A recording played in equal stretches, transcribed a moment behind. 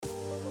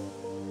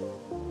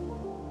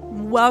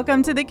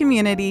Welcome to the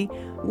community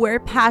where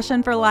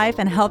passion for life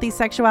and healthy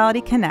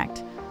sexuality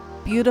connect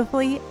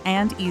beautifully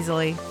and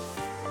easily.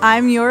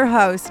 I'm your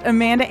host,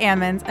 Amanda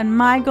Ammons, and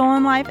my goal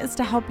in life is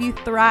to help you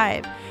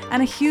thrive.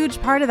 And a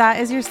huge part of that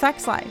is your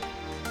sex life.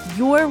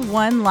 Your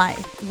one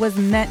life was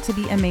meant to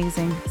be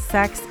amazing,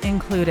 sex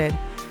included.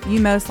 You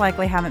most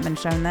likely haven't been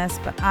shown this,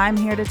 but I'm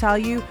here to tell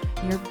you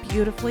you're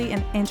beautifully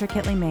and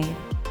intricately made.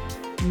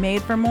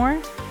 Made for more,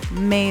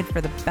 made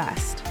for the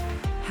best.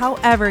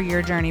 However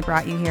your journey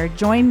brought you here,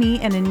 join me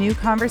in a new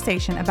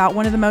conversation about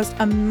one of the most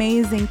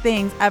amazing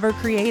things ever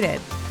created: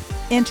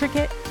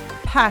 intricate,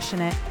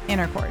 passionate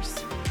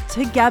intercourse.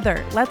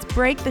 Together, let's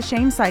break the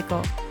shame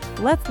cycle.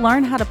 Let's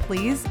learn how to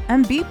please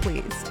and be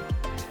pleased.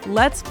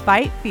 Let's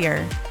fight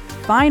fear,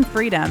 find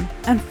freedom,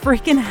 and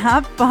freaking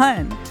have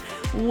fun.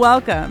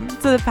 Welcome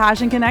to the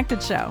Passion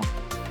Connected Show.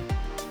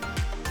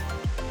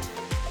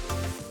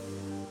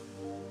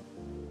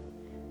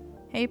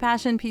 Hey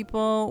Passion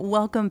people,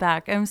 welcome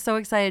back. I'm so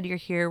excited you're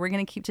here. We're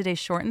going to keep today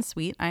short and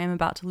sweet. I am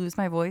about to lose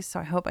my voice,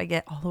 so I hope I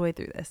get all the way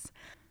through this.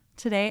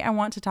 Today, I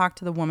want to talk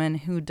to the woman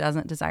who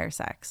doesn't desire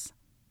sex.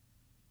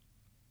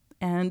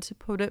 And to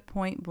put it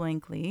point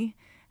blankly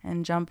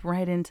and jump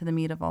right into the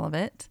meat of all of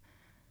it,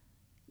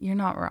 you're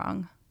not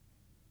wrong.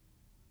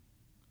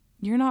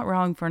 You're not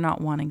wrong for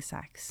not wanting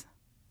sex.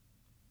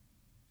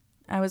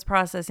 I was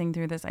processing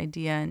through this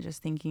idea and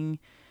just thinking,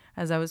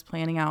 as I was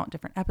planning out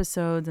different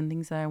episodes and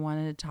things that I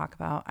wanted to talk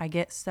about, I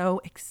get so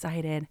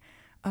excited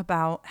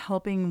about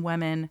helping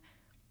women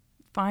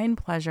find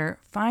pleasure,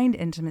 find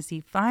intimacy,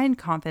 find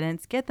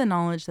confidence, get the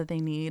knowledge that they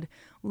need,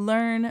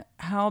 learn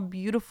how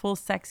beautiful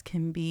sex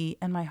can be.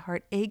 And my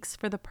heart aches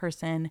for the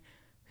person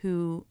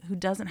who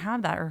doesn't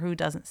have that or who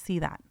doesn't see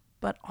that.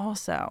 But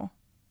also,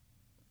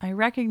 I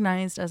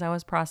recognized as I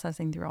was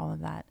processing through all of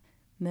that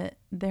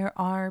there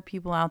are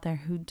people out there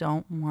who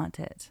don't want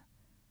it.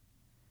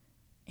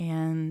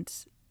 And,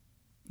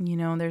 you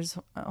know, there's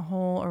a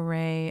whole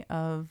array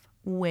of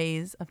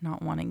ways of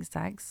not wanting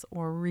sex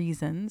or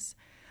reasons.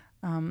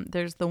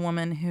 There's the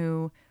woman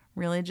who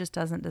really just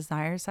doesn't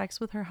desire sex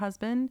with her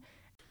husband.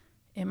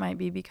 It might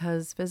be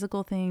because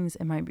physical things.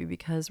 It might be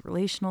because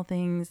relational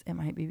things. It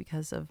might be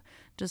because of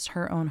just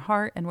her own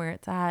heart and where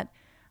it's at.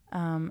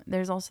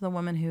 There's also the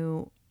woman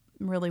who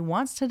really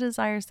wants to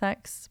desire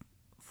sex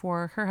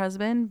for her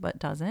husband but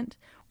doesn't,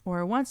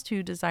 or wants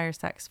to desire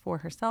sex for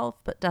herself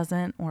but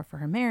doesn't, or for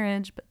her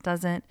marriage but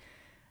doesn't.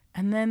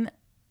 And then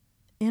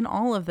in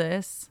all of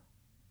this,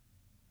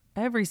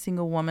 every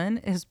single woman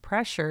is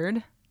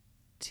pressured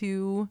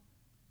to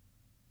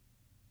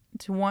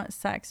want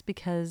sex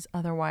because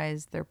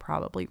otherwise they're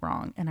probably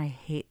wrong. And I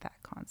hate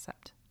that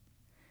concept.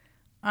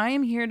 I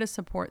am here to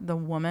support the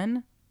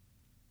woman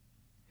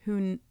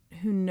who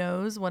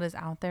knows what is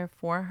out there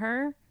for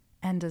her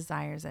and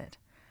desires it.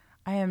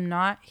 I am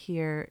not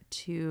here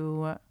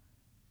to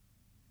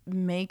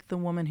make the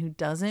woman who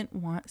doesn't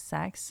want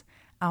sex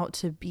out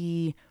to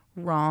be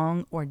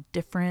wrong or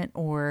different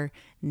or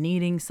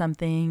needing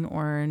something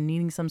or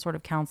needing some sort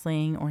of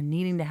counseling or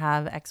needing to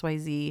have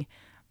XYZ.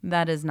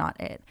 That is not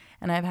it.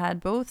 And I've had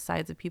both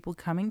sides of people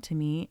coming to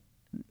me,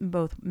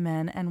 both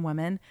men and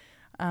women.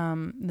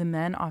 The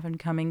men often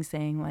coming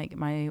saying like,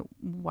 my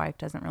wife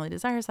doesn't really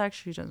desire sex.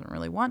 She doesn't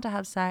really want to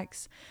have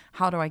sex.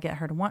 How do I get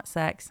her to want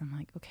sex? I'm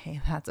like,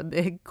 okay, that's a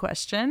big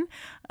question.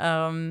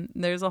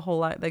 There's a whole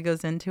lot that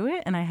goes into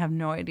it and I have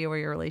no idea where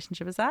your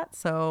relationship is at.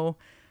 So,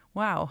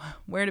 wow,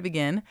 where to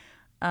begin?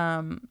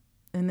 And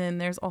then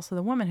there's also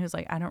the woman who's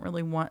like, I don't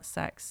really want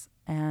sex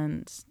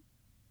and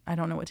I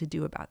don't know what to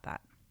do about that.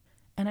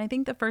 And I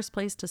think the first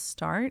place to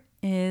start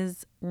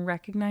is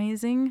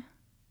recognizing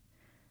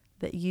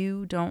that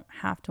you don't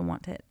have to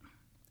want it,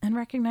 and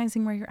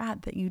recognizing where you're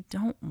at, that you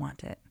don't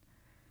want it.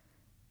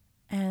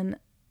 And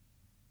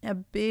a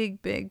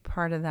big, big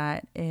part of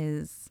that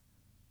is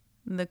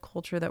the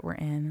culture that we're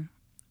in,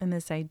 and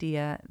this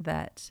idea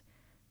that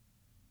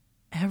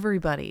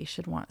everybody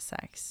should want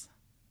sex.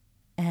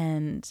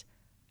 And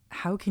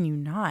how can you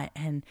not?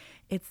 And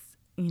it's,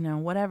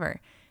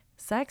 whatever.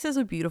 Sex is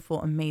a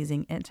beautiful,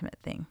 amazing, intimate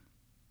thing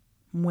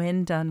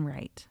when done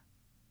right.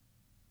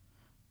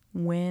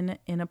 When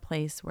in a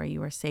place where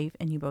you are safe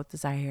and you both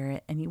desire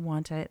it and you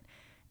want it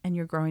and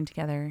you're growing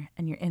together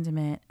and you're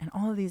intimate and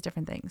all of these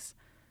different things.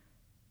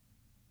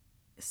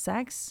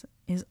 Sex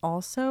is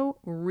also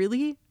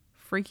really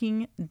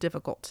freaking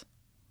difficult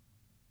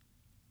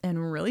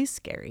and really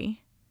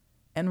scary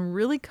and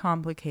really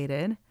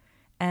complicated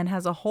and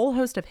has a whole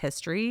host of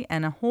history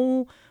and a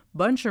whole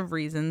bunch of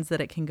reasons that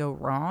it can go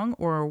wrong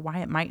or why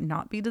it might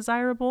not be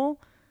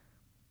desirable,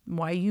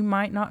 why you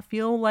might not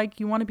feel like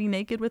you want to be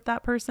naked with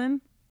that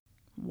person.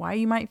 Why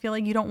you might feel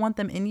like you don't want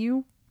them in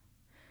you.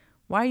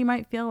 Why you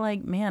might feel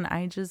like, man,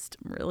 I just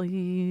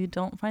really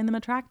don't find them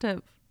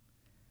attractive.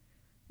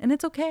 And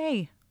it's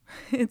okay.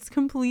 It's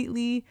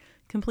completely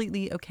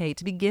okay.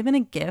 To be given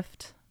a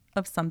gift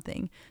of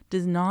something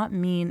does not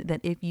mean that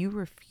if you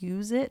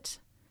refuse it,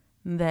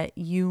 that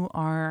you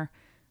are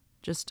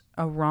just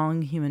a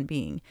wrong human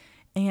being.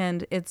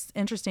 And it's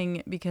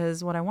interesting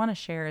because what I want to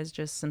share is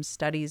just some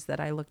studies that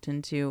I looked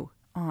into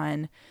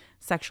on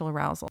sexual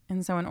arousal.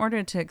 And so in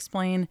order to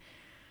explain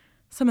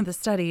some of the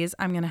studies,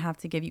 I'm going to have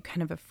to give you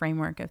kind of a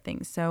framework of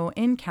things. So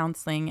in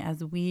counseling,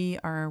 as we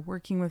are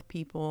working with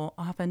people,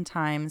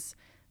 oftentimes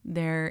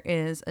there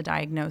is a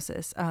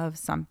diagnosis of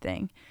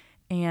something.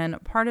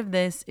 And part of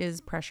this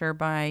is pressure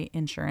by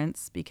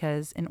insurance,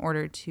 because in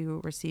order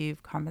to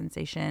receive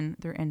compensation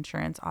through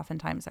insurance,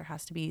 oftentimes there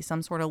has to be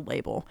some sort of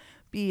label,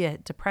 be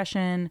it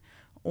depression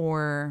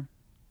or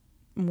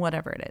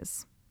whatever it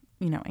is,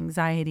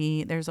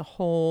 anxiety. There's a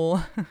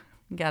whole,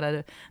 got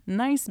a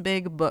nice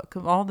big book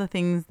of all the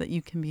things that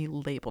you can be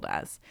labeled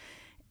as.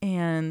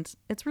 And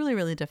it's really,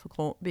 really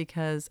difficult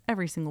because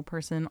every single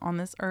person on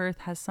this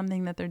earth has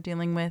something that they're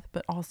dealing with,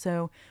 but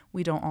also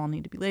we don't all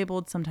need to be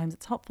labeled. Sometimes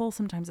it's helpful,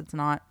 sometimes it's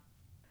not.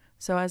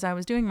 So as I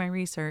was doing my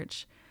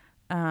research,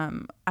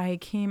 I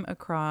came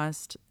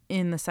across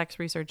in the Sex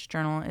Research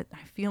Journal,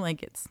 I feel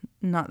like it's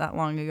not that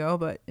long ago,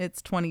 but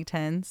it's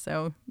 2010.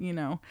 So,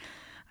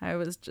 I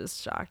was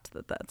just shocked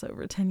that that's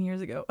over 10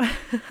 years ago.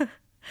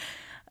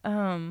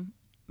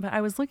 But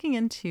I was looking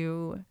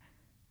into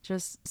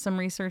just some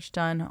research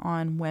done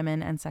on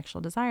women and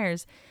sexual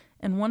desires.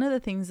 And one of the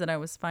things that I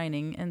was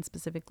finding, and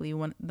specifically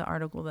the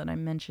article that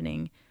I'm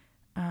mentioning,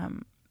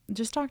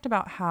 just talked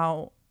about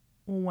how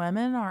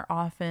women are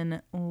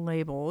often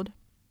labeled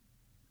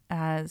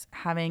as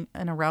having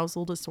an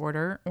arousal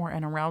disorder or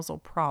an arousal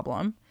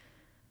problem.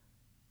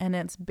 And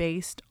it's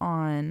based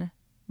on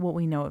what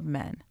we know of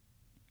men.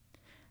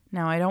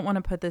 Now, I don't want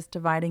to put this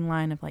dividing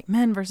line of like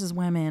men versus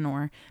women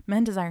or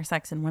men desire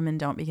sex and women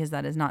don't, because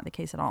that is not the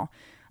case at all.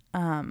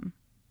 And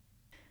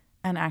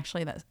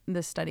actually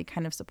this study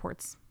kind of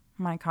supports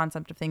my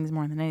concept of things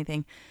more than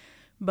anything.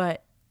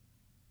 But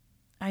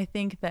I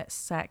think that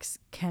sex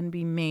can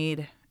be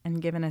made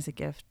and given as a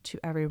gift to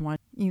everyone.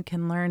 You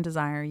can learn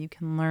desire, you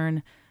can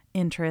learn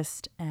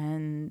interest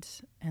and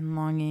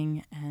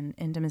longing and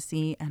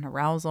intimacy and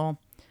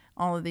arousal,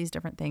 all of these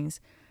different things.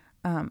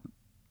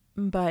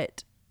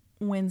 But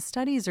when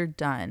studies are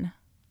done,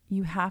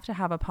 you have to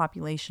have a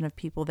population of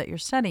people that you're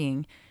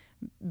studying,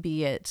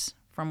 be it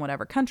from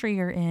whatever country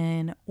you're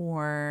in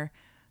or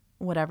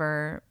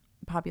whatever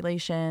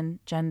population,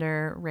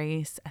 gender,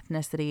 race,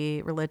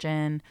 ethnicity,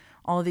 religion,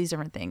 all of these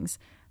different things.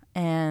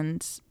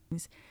 And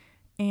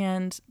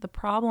the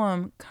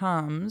problem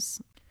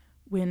comes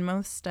when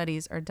most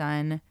studies are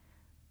done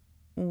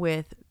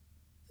with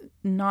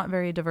not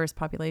very diverse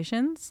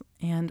populations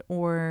and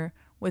or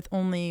with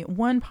only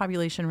one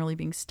population really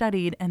being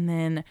studied and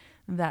then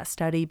that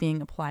study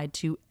being applied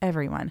to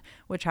everyone,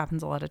 which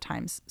happens a lot of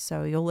times.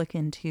 So you'll look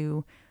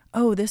into,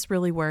 oh, this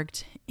really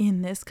worked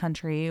in this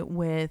country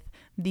with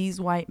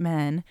these white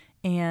men,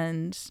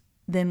 and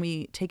then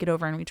we take it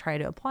over and we try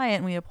to apply it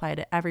and we apply it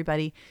to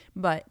everybody.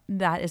 But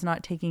that is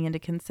not taking into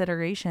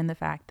consideration the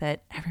fact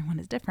that everyone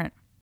is different,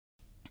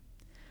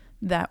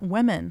 that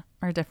women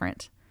are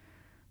different,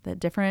 that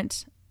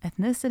different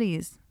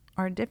ethnicities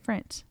are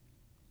different.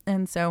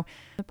 And so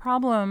the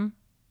problem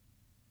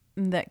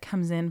that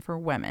comes in for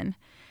women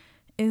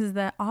is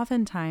that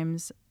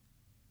oftentimes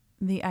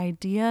the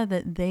idea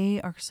that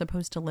they are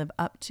supposed to live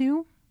up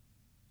to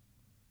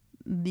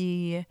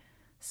the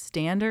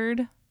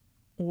standard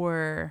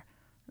or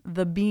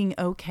the being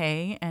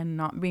okay and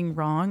not being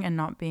wrong and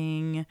not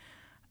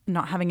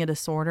having a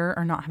disorder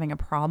or not having a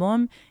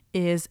problem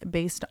is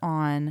based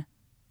on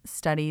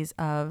studies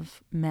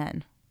of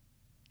men.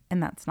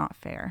 And that's not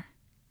fair.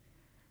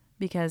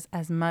 Because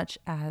as much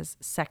as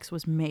sex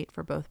was made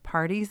for both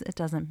parties, it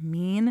doesn't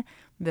mean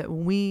that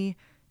we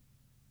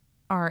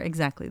are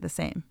exactly the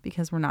same,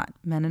 because we're not.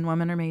 Men and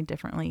women are made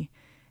differently,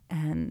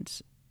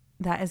 and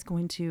that is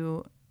going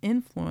to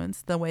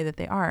influence the way that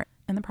they are.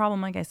 And the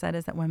problem, like I said,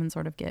 is that women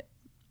sort of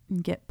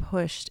get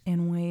pushed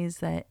in ways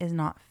that is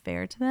not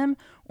fair to them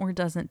or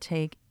doesn't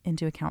take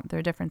into account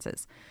their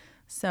differences.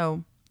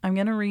 So I'm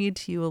going to read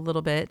to you a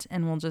little bit,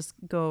 and we'll just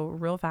go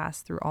real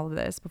fast through all of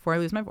this before I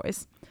lose my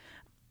voice.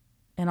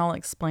 And I'll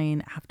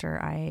explain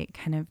after I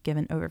kind of give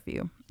an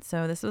overview.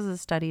 So this was a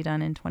study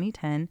done in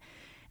 2010,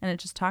 and it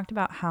just talked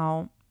about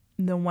how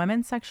the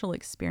women's sexual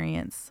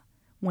experience,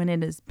 when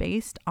it is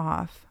based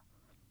off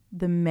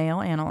the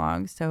male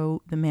analog,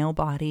 so the male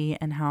body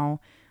and how,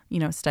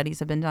 studies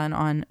have been done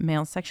on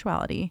male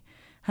sexuality,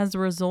 has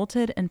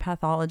resulted in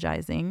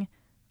pathologizing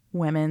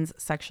women's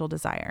sexual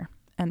desire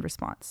and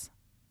response.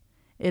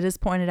 It is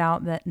pointed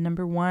out that,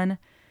 number one,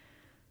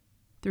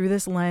 through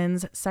this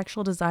lens,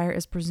 sexual desire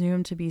is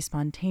presumed to be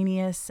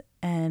spontaneous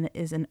and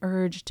is an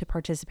urge to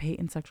participate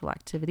in sexual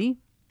activity.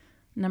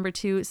 Number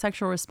two,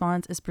 sexual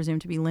response is presumed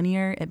to be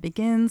linear. It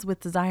begins with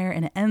desire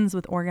and it ends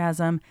with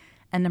orgasm.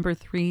 And number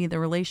three, the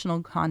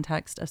relational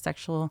context of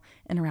sexual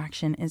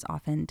interaction is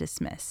often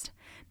dismissed.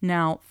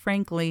 Now,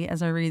 frankly,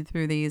 as I read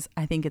through these,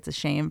 I think it's a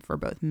shame for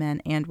both men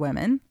and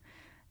women.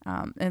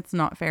 It's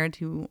not fair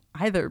to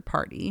either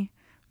party,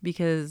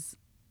 because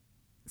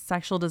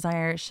sexual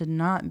desire should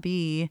not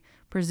be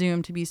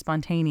presumed to be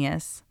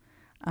spontaneous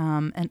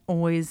and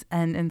always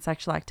end in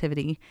sexual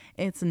activity.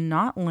 It's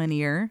not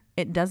linear.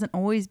 It doesn't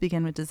always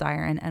begin with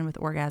desire and end with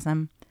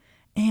orgasm.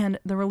 And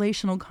the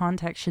relational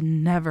context should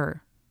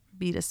never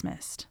be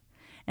dismissed.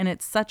 And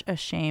it's such a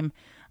shame.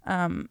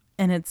 And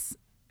it's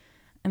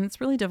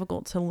really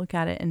difficult to look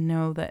at it and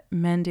know that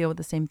men deal with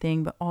the same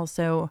thing, but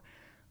also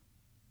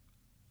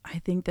I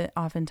think that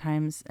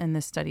oftentimes, and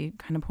this study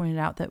kind of pointed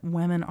out, that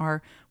women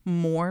are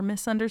more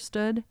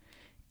misunderstood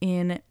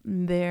in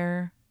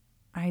their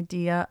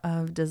idea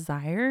of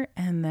desire,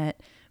 and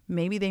that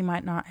maybe they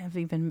might not have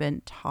even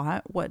been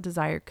taught what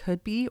desire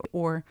could be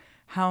or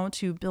how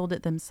to build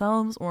it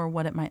themselves or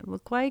what it might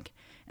look like.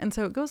 And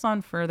so it goes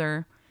on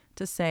further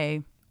to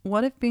say,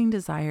 what if being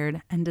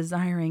desired and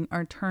desiring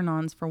are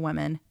turn-ons for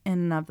women in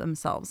and of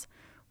themselves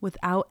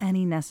without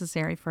any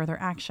necessary further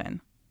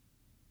action?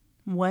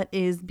 What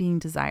is being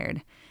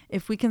desired?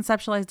 If we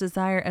conceptualize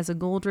desire as a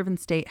goal-driven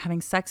state, having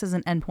sex as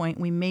an endpoint,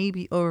 we may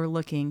be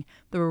overlooking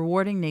the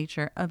rewarding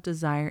nature of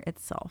desire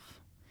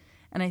itself.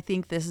 And I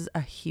think this is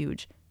a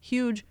huge,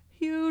 huge,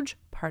 huge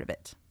part of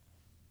it.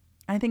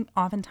 I think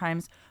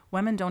oftentimes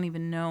women don't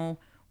even know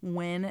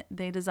when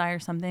they desire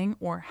something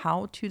or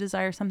how to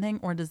desire something,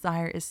 or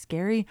desire is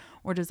scary,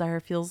 or desire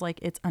feels like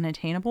it's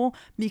unattainable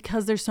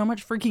because there's so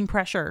much freaking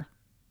pressure.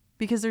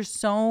 Because there's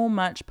so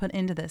much put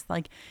into this.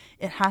 Like,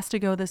 it has to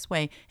go this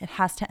way. It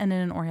has to end in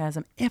an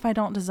orgasm. If I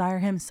don't desire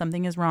him,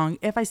 something is wrong.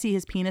 If I see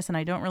his penis and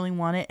I don't really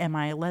want it, am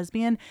I a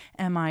lesbian?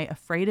 Am I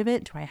afraid of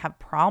it? Do I have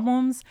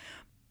problems?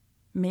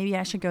 Maybe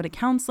I should go to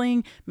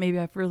counseling. Maybe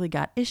I've really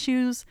got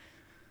issues.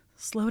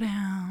 Slow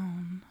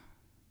down.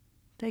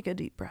 Take a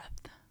deep breath.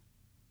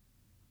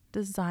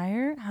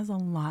 Desire has a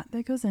lot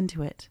that goes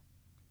into it.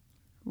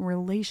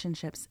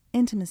 Relationships,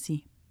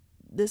 intimacy,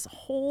 this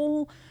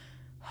whole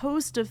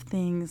host of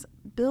things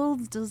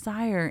builds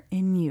desire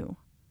in you.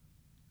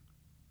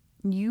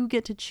 You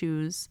get to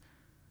choose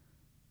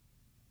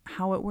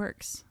how it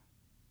works,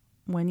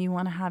 when you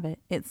want to have it.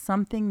 It's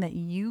something that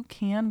you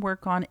can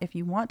work on if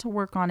you want to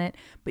work on it,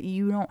 but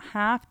you don't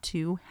have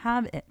to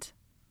have it.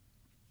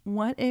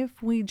 What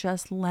if we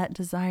just let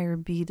desire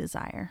be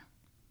desire?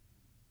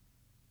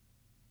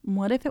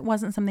 What if it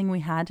wasn't something we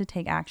had to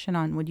take action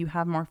on? Would you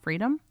have more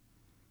freedom?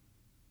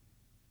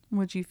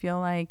 Would you feel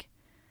like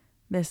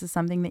this is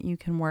something that you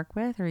can work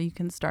with, or you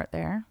can start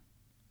there?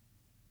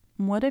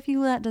 What if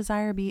you let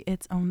desire be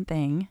its own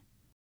thing?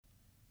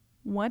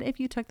 What if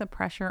you took the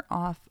pressure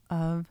off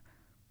of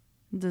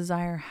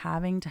desire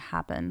having to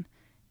happen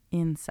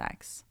in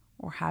sex,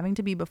 or having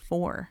to be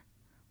before,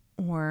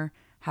 or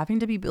having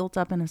to be built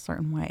up in a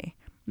certain way?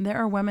 There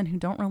are women who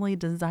don't really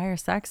desire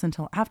sex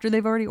until after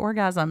they've already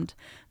orgasmed.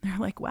 They're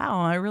like,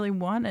 wow, I really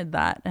wanted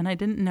that and I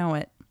didn't know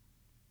it.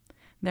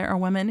 There are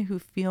women who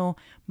feel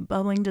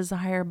bubbling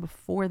desire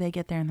before they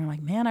get there, and they're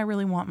like, man, I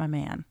really want my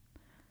man.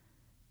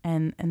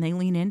 And they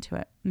lean into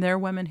it. There are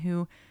women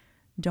who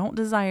don't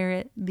desire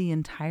it the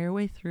entire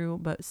way through,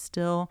 but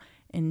still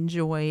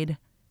enjoyed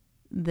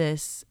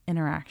this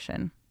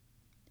interaction.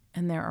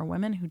 And there are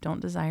women who don't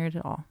desire it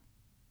at all.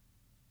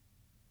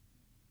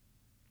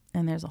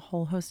 And there's a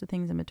whole host of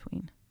things in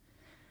between.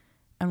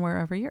 And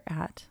wherever you're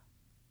at,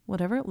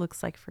 whatever it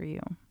looks like for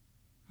you,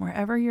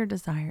 wherever your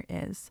desire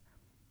is,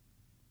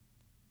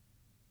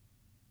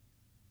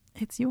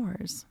 it's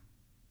yours,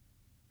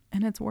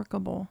 and it's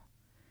workable,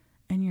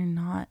 and you're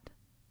not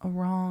a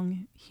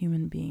wrong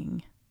human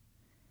being.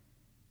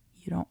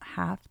 You don't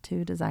have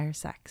to desire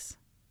sex.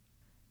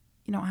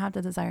 You don't have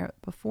to desire it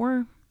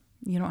before.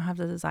 You don't have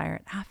to desire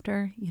it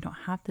after. You don't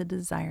have to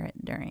desire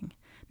it during.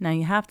 Now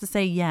you have to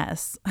say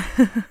yes,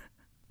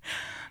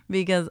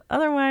 because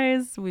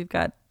otherwise we've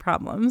got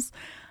problems.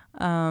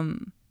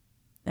 And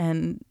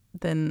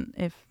then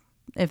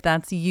if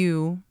that's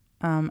you,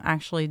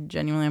 actually,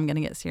 genuinely, I'm going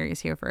to get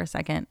serious here for a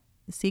second.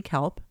 Seek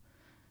help,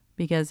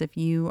 because if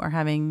you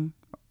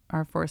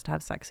are forced to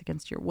have sex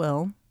against your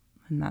will,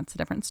 then that's a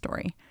different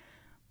story.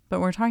 But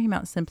we're talking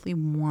about simply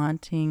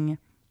wanting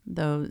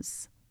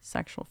those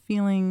sexual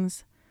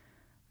feelings,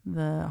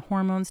 the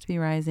hormones to be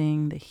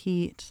rising, the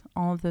heat,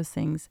 all of those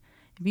things.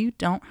 If you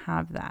don't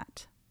have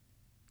that,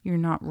 you're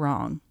not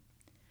wrong,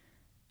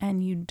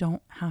 and you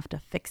don't have to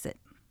fix it.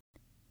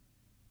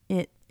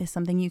 It is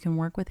something you can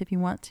work with if you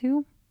want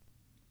to,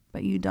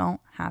 but you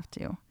don't have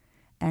to.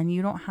 And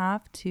you don't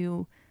have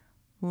to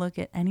look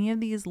at any of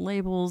these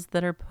labels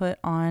that are put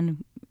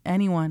on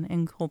anyone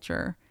in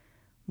culture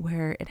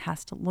where it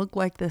has to look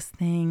like this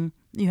thing.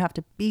 You have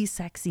to be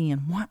sexy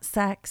and want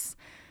sex.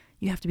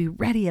 You have to be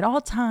ready at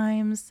all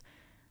times.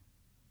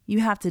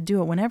 You have to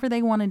do it whenever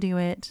they want to do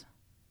it.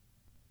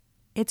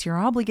 It's your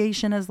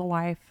obligation as the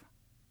wife.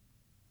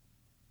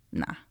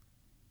 Nah.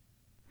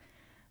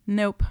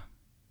 Nope.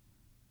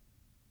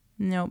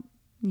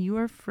 You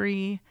are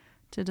free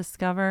to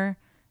discover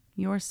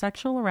your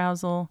sexual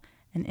arousal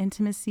and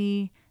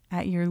intimacy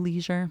at your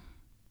leisure.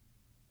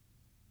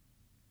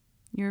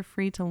 You're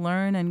free to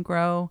learn and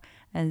grow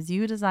as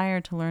you desire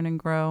to learn and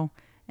grow,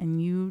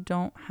 and you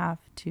don't have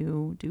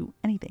to do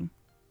anything.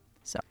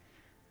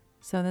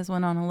 So this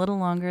went on a little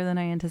longer than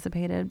I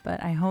anticipated,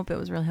 but I hope it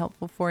was really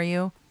helpful for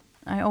you.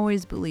 I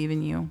always believe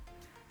in you.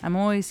 I'm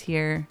always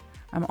here.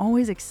 I'm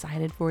always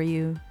excited for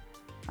you.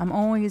 I'm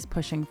always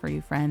pushing for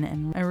you, friend,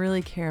 and I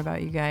really care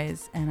about you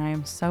guys, and I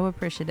am so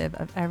appreciative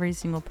of every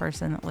single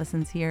person that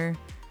listens here.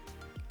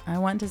 I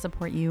want to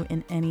support you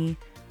in any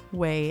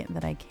way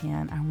that I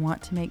can. I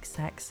want to make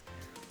sex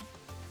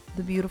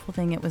the beautiful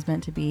thing it was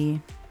meant to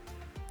be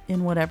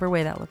in whatever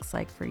way that looks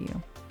like for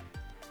you.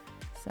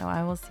 So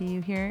I will see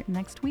you here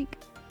next week.